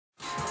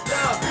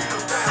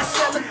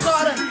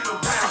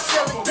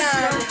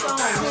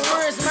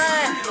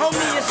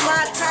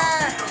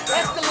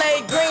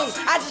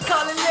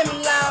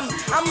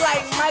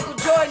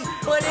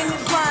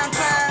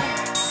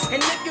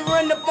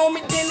on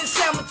me, then it's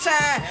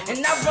summertime. And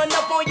I run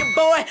up on your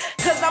boy,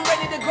 cause I'm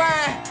ready to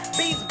grind.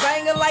 Beats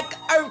banging like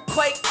an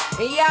earthquake.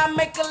 And yeah, I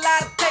make a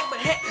lot of tape, but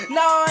heck,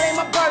 no, it ain't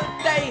my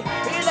birthday.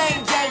 It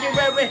ain't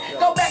January,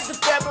 go back to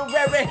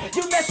February.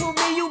 You mess with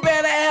me, you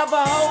better have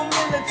a whole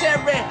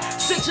military.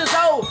 6 years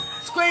old,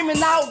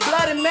 screaming out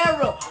bloody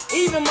mirror.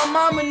 Even my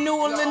mama knew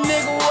a little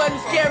nigga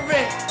wasn't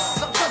scary.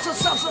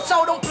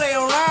 So don't play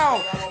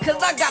around,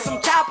 cause I got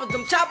some choppers,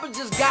 them choppers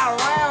just got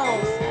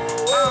rounds.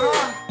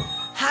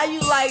 How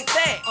you like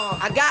that?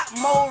 I got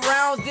more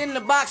rounds than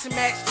the boxing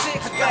match.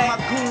 Six I got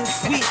my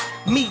goons with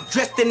me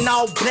dressed in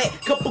all black.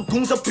 Couple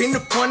goons up in the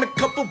front, a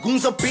couple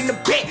goons up in the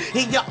back.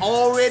 And you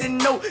already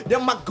know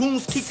that my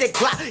goons keep that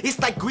Glock. It's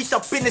like grease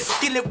up in the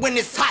skillet when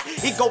it's hot.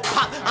 It go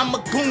pop. I'm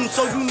a goon,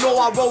 so you know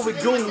I roll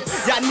with goons.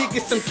 Y'all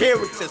niggas some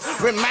characters.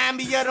 Remind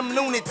me of them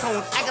Looney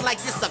Tunes. Acting like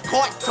it's a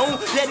cartoon.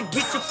 That'll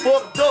get you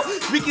fucked up.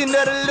 Speaking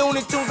of the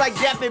Looney Tunes, like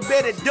Daffy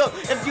better duck.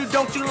 If you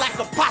don't, you like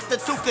a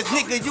prostitute. Cause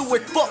nigga, you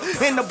would fuck.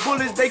 And the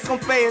bullets, they come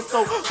fast.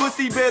 So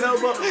pussy better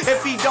up.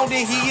 If he don't,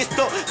 then he is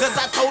stuck. Cause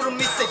I told him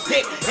it's a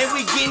dick. And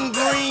we getting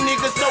green,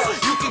 nigga, so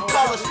you can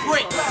call us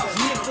sprint.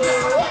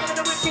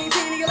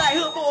 Nigga like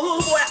hood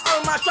boy, I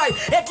earn my stripes.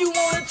 If you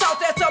wanna talk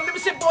that stuff, maybe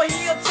say boy,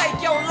 he'll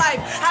take your life.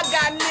 I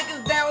got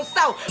niggas down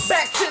south,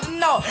 back to the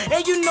north.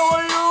 And you know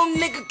a little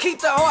nigga keep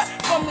the heart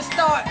from the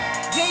start.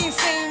 You ain't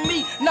seen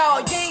me,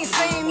 no, you ain't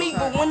seen me.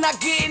 But when I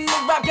get in the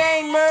rap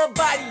game,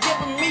 everybody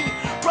giving me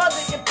brother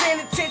in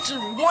penitentiary.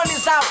 One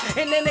is out,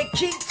 and then they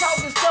keep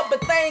talking stuff,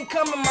 but they ain't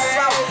coming my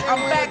route.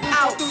 I'm back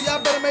out. Y'all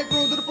better make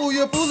room to the fool.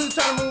 You're a fool who's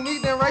trying to move me.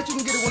 Then right, you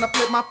can get it when I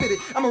flip my fitty.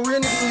 I'm a real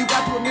nigga, and you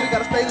got to admit it.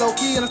 Gotta stay low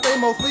key and I stay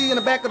mostly in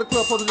the back of the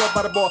club, posted up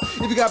by the bar.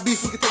 If you got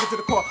beef, we can take it to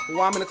the car.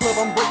 While I'm in the club,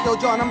 I'ma break your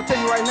jaw, and I'ma tell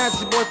you right now that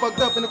your boy fucked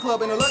up in the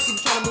club. Ain't no luck, you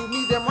trying to move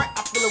me. Damn right,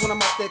 I feel it when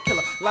I'm out there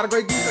killer. A lot of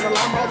great dudes and a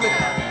lot of more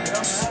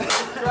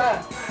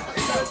liquor.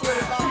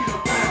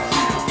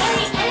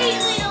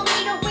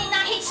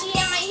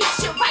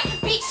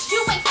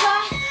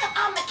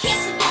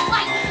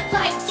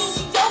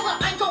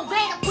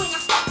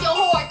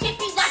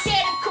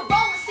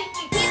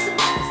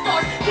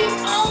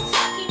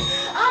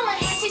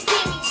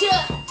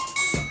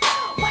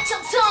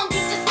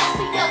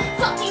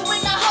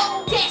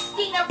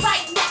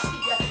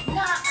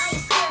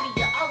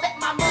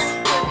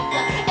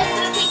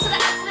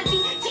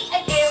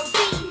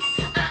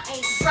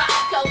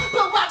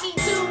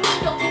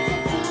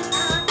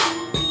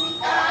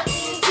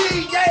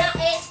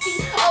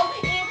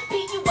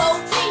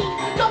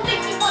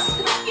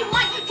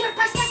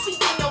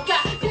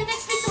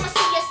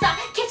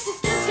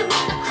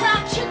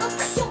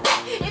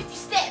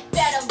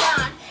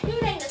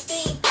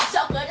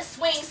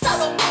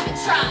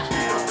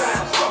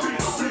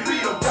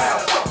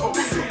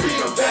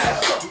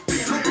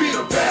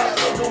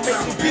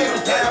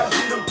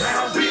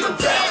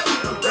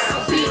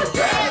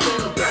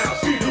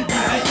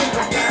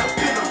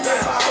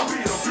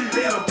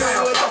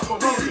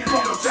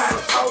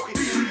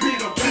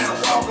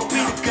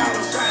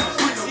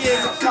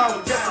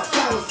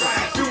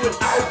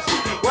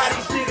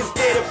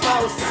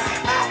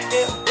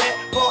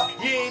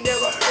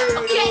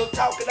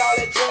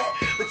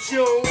 You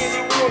don't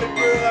really want it,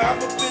 bro.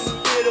 I'm up in the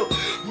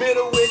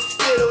middle with the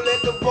skittle.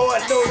 Let the boy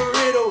know the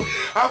riddle.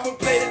 I'ma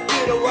play the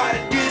fiddle. I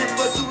done did it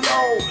for too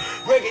long.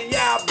 Breaking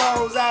y'all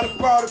bones, I done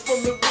brought it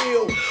from the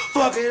real.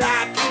 Fuck it,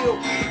 I kill.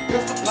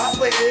 Pistol pop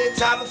for head,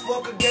 top of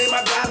fuck a game.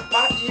 I gotta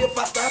pop you. If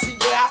I stop you,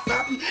 yeah, I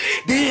stop you.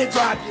 Then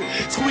drop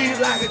you. Squeeze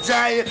like a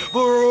giant,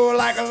 but roar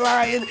like a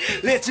lion.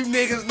 Let you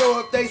niggas know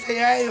if they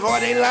say I ain't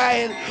hard, they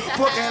lying.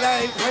 Fuck it,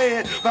 I ain't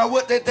playing by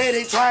what they think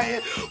they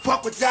trying.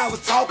 Fuck what y'all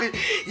was talking.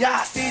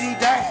 Y'all see he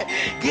died.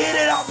 Get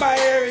it off my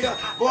area.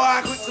 Boy,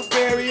 I quit the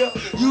barrier.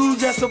 You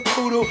just a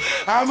poodle.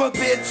 I'm a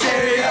bit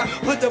terrier.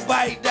 Put the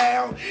bite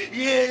down.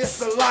 Yeah,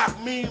 it's a lock.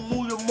 Me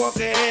move your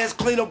monkey ass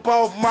clean up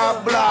off my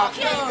block.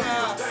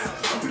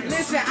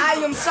 Listen, I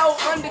am so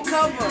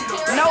undercover.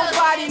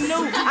 Nobody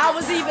knew I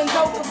was even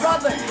doper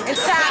brother. And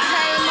Ty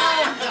came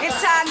on, and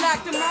Ty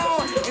knocked him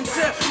on.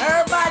 Until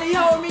everybody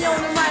hold me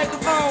on the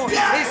microphone.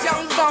 It's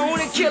Young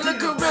Bone and Killer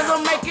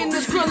Gorilla making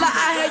this Skrilla.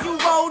 I had you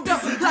rolled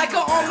up like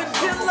an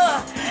armadillo.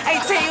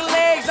 18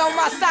 legs on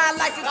my side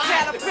like a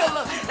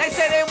caterpillar. They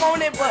say they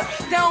want it, but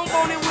they don't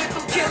want it with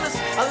them killers.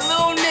 A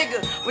little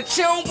nigga, but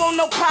you don't want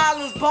no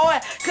problems, boy.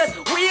 Cause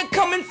we'll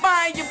come and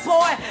find you,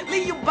 boy.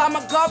 Leave you by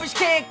my garbage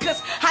can,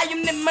 cause I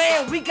am the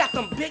man. We got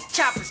them big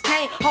choppers,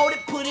 can't hold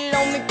it, put it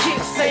on the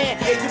kickstand.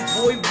 Hey, your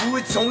boy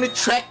Woods on the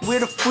track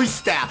with a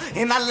freestyle.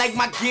 And I like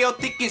my girl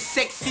thick and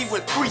sexy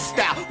with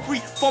freestyle. Free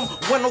from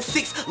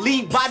 106,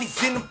 lean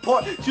bodies in the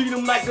park. Treat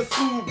him like a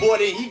schoolboy,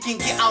 then he can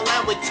get out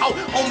loud with talk.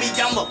 Homie,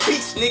 I'm a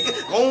beast, nigga.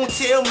 Gon'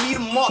 tell me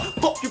tomorrow.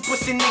 Fuck you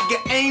pussy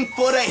nigga, aim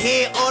for the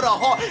head or the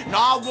heart.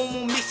 Nah, I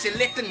won't miss you,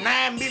 let the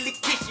 9 milli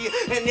kiss you.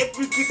 And if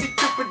you get it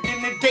different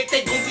than the date,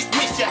 they gon'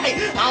 dismiss you.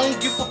 Hey, I don't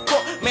give a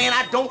fuck, man,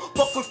 I don't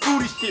fuck with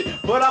fruity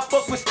shit. But I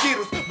fuck with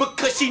Skiddalz,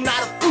 because she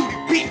not a fruity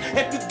bitch.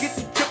 If you get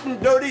the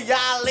trippin' dirty,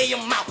 y'all lay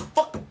 'em out.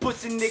 Fuck a pussy.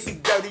 pussy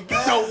nigga dirty.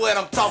 You know what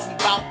I'm talking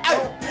about.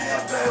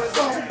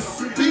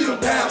 Beat 'em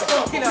down,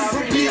 beat 'em down,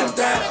 beat 'em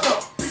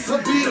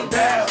down,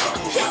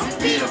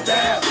 beat 'em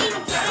down,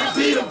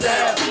 beat 'em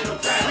down,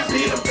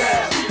 beat 'em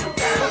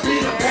down,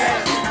 beat 'em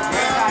down.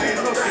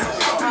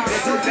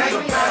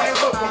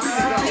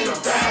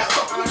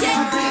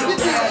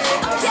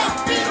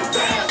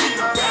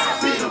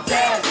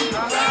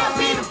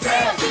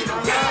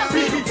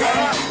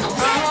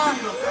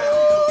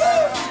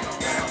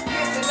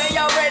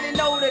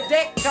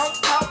 Don't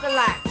talk a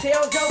lot.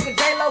 Tell Joker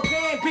J-Lo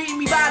can't beat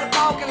me by the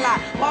parking lot.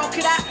 Walk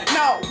it out?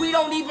 No, we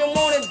don't even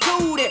wanna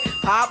do that.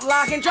 Pop,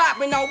 lock, and drop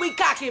it. No, we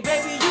cock it,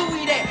 baby. You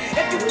eat that.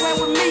 If you play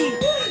with me,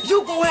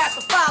 you gon' have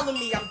to follow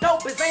me. I'm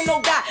dope as ain't no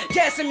guy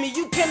guessing me.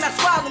 You cannot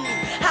swallow me.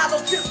 Hollow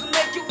tips will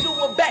make you do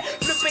a back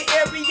flipping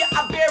area.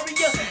 I bury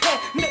ya.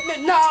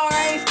 Hey, no,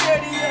 I ain't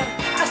scared of ya.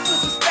 I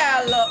switch the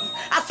style up.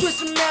 I switch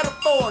some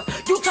metaphors.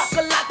 You talk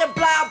a lot, that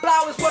blah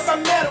blah is what my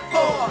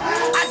metaphor.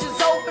 I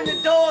just open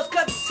the doors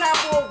cause it's time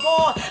for a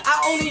war. I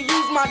only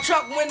use my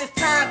truck when it's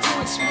time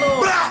to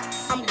explore.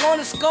 I'm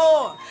gonna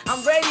score.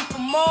 I'm ready for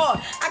more.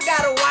 I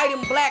got a white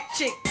and black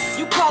chick.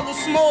 You call them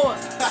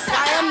s'mores.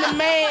 I am the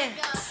man.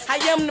 I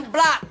am the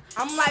block.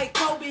 I'm like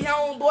Kobe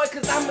homeboy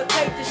cause I'ma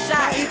take the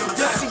shot. My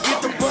introduction,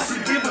 get the bus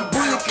and give a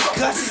bullet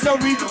concussions. No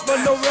reason for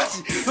no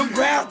rushing. Them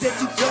grounds that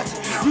you touching.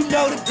 You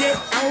know the deck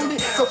on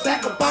it. So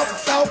back up off and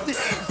softy.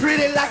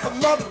 Pretty like a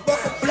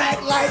motherfucker,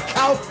 black like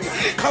coffee.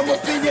 Come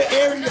up in your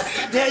area.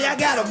 There y'all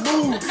gotta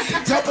move.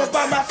 Jump up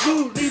on my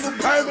shoes, leave a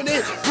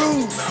permanent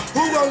bruise.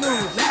 Who gon'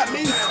 lose? Not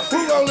me.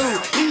 Who gon' lose?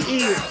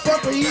 He is.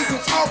 Fuck what he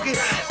was talking.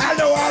 I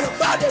know all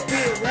about that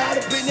bitch. Right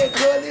up in that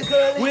gully.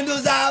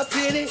 Windows out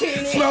tinted.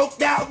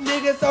 Smoked out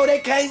niggas so they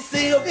can't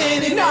see him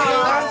in it. No.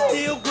 I'm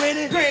still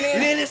grinning.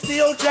 Lenny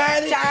still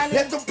trying it.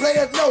 Let them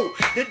players know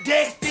the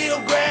deck still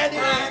grinding.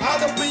 All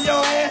up in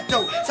your ass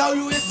though. Told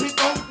you it's big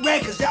on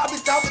records. Y'all be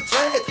talking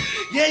trash.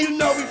 Yeah, you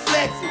know we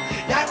flexing.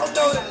 Y'all gon'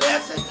 know the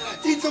lesson.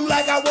 Teach them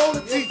like I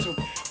wanna teach them.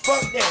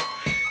 Fuck that.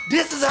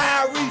 This is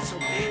how I reach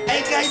them.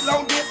 AK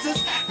long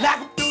distance. Knock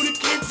them through the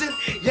kitchen.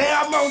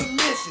 Yeah, I'm on a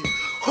mission.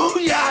 Who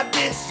y'all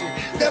dissing?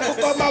 Step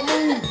up on my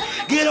move.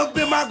 Get up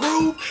in my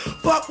groove.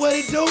 Fuck what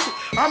he do.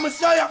 I'ma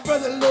show y'all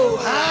from the low,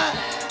 huh?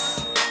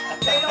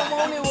 They don't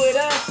want it with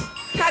us.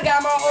 I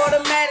got my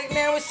automatic,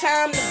 now it's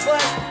time to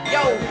bust.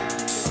 Yo,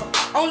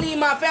 only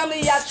my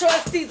family I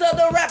trust. These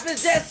other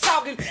rappers just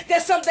talking.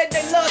 That's something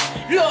they love.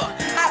 Look,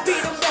 I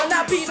beat them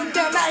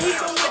down, I hit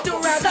them with the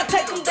rounds, I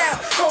take them down.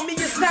 Homie,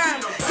 it's time,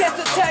 catch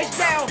a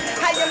touchdown.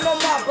 I am no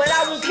more, but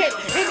I won't catch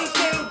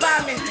anything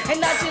by me.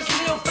 And I just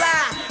still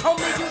fly.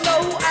 Homie, you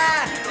know who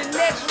the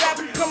next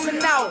rapper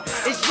coming out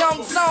is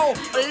Young Zone,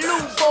 a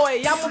Lou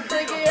boy. I'ma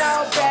bring it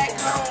all back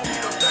home.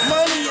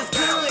 Money is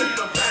good,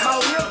 my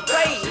real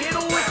plate. Hit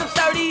him with the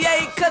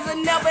 38 cause I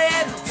never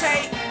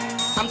hesitate.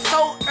 I'm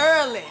so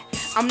early,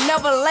 I'm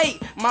never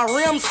late. My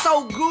rim's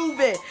so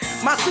groovy,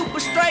 my super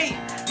straight.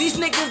 These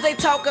niggas they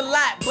talk a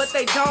lot, but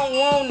they don't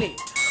want it.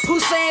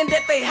 Who's saying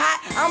that they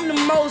hot? I'm the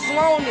most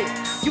wanted.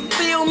 You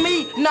feel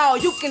me? No,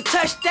 you can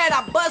touch that.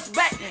 I bust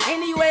back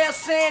anywhere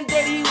saying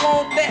that he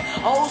want that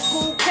old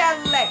school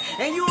Cadillac.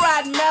 And you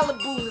riding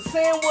Malibu and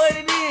saying what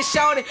it is,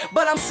 shorty,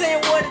 but I'm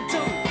saying what it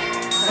do.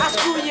 I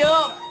screw you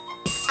up,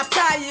 I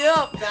tie you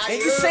up,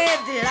 and you saying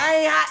that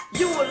I ain't hot,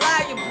 you a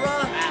liar,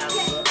 bruh.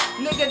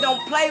 Nigga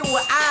don't play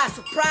with eyes,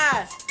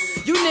 surprise.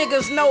 You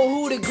niggas know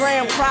who the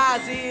grand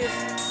prize is.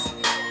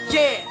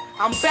 Yeah,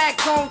 I'm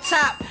back on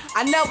top.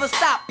 I never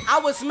stop.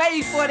 I was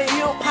made for the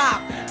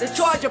hip-hop. The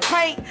charge of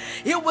paint,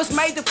 it was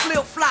made to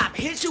flip-flop.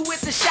 Hit you with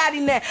the shotty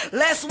net.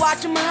 Let's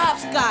watch him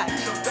hopscotch.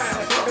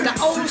 The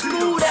old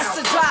school, that's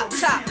the drop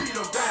top.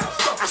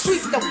 I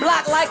sweep the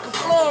block like a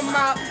floor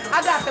mop.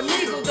 I got the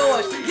Meagle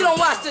doors. You don't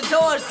watch the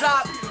doors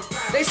drop.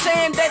 They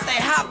saying that they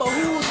hot, but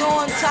who's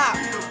on top?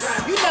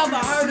 You never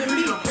heard of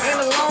me in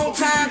a long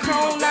time.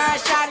 Chrome 9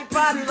 shotty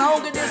probably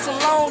longer than some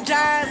long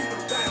giants.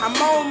 I'm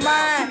on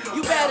mine,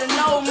 you better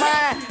know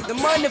mine. The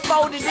money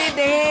folded in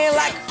the hand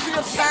like a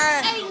field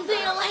sign. Hey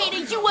little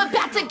hater, you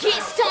about to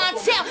get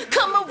stomped out.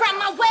 Come around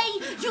my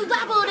way, you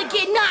liable to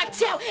get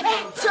knocked out.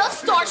 Act up,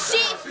 start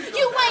shit,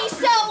 you ain't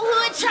so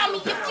hood. Try me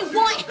if you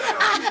want,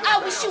 I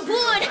wish you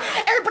would.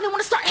 Everybody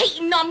wanna start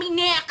hating on me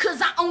now,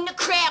 cause I own the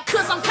crowd,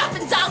 cause I'm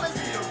copping dollars.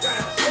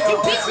 You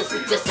bitches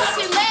just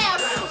talking loud.